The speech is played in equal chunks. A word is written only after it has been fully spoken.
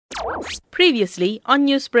Previously on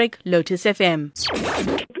Newsbreak, Lotus FM.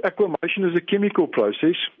 Aquamation is a chemical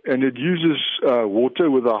process and it uses water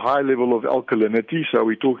with a high level of alkalinity. So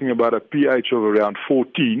we're talking about a pH of around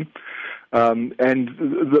 14. And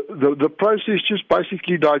the process just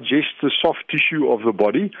basically digests the soft tissue of the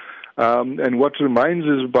body. And what remains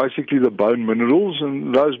is basically the bone minerals,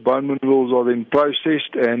 and those bone minerals are then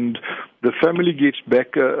processed, and the family gets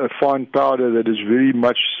back a fine powder that is very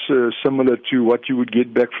much similar to what you would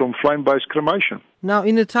get back from flame-based cremation. Now,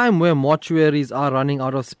 in a time where mortuaries are running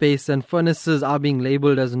out of space and furnaces are being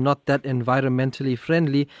labelled as not that environmentally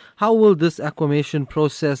friendly, how will this aquamation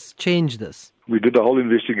process change this? We did a whole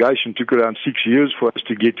investigation. Took around 6 years for us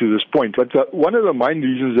to get to this point. But one of the main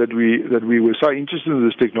reasons that we were so interested in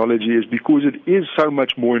this technology is because it is so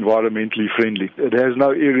much more environmentally friendly. It has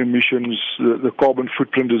no air emissions. The carbon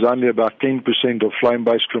footprint is only about 10% of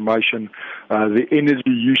flame-based cremation. The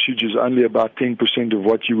energy usage is only about 10% of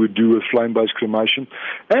what you would do with flame-based cremation.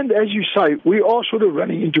 And as you say, we are sort of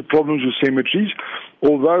running into problems with cemeteries,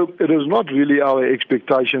 although it is not really our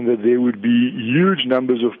expectation that there would be huge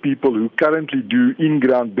numbers of people who currently do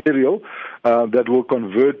in-ground burial that will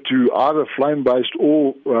convert to either flame-based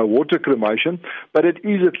or water cremation, but it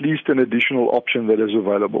is at least an additional option that is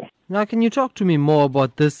available. Now, can you talk to me more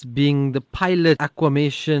about this being the pilot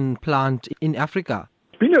aquamation plant in Africa?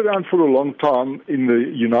 It's been around for a long time in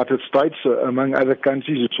the United States, among other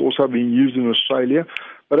countries. It's also being used in Australia.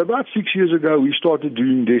 But about 6 years ago, we started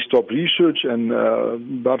doing desktop research, and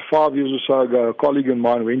about 5 years or so ago, a colleague of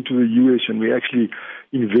mine went to the US and we actually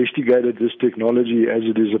investigated this technology as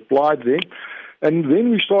it is applied there. And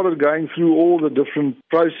then we started going through all the different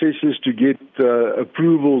processes to get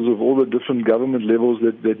approvals of all the different government levels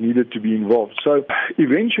that needed to be involved. So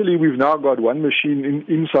eventually we've now got one machine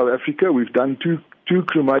in South Africa. We've done two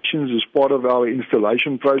cremations as part of our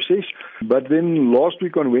installation process. But then last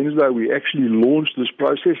week on Wednesday, we actually launched this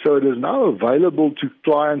process. So it is now available to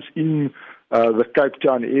clients in the Cape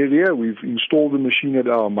Town area. We've installed the machine at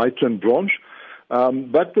our Maitland branch.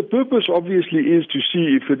 But the purpose obviously is to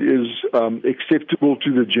see if it is acceptable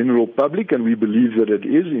to the general public, and we believe that it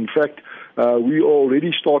is. In fact, we are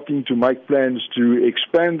already starting to make plans to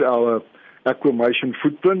expand our Aquamation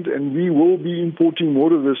footprint, and we will be importing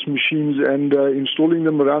more of these machines and installing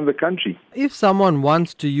them around the country. If someone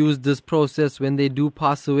wants to use this process when they do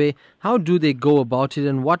pass away, how do they go about it,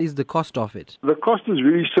 and what is the cost of it? The cost is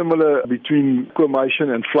very similar between aquamation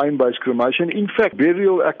and flame-based cremation. In fact,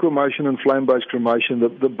 burial aquamation and flame-based cremation,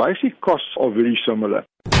 the basic costs are very similar.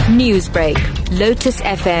 Newsbreak, Lotus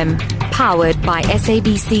FM, powered by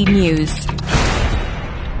SABC News.